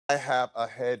I have a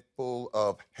head full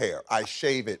of hair. I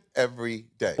shave it every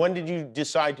day. When did you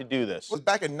decide to do this? It was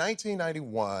back in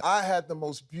 1991. I had the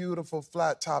most beautiful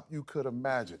flat top you could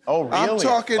imagine. Oh, really? I'm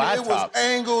talking, Flat it top. was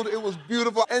angled, it was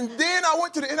beautiful. And then I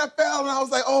went to the NFL and I was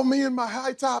like, oh man, my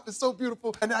high top is so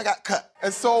beautiful. And then I got cut.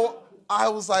 And so I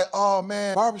was like, oh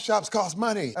man, barbershops cost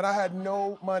money. And I had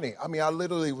no money. I mean, I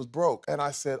literally was broke. And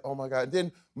I said, oh my God. And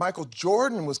then Michael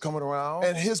Jordan was coming around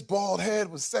and his bald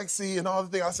head was sexy and all the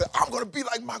things. I said, I'm gonna be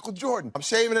like Michael Jordan. I'm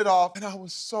shaving it off. And I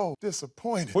was so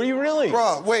disappointed. Were you really?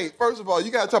 Bruh, wait, first of all, you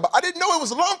gotta talk about, I didn't know it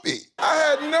was lumpy. I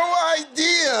had no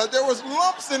idea there was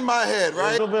lumps in my head, right?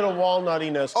 A little bit of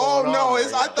walnuttiness Oh going no,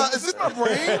 on I thought, is this my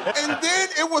brain? And then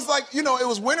it was like, you know, it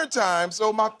was wintertime,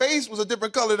 so my face was a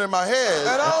different color than my head.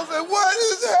 And I was like, what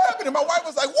is happening? My wife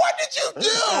was like, what did you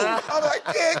do? I was like,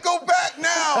 I can't go back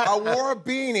now. I wore a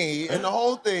beanie and the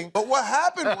whole thing. But what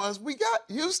happened was we got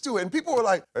used to it. And people were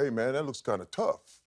like, hey man, that looks kind of tough.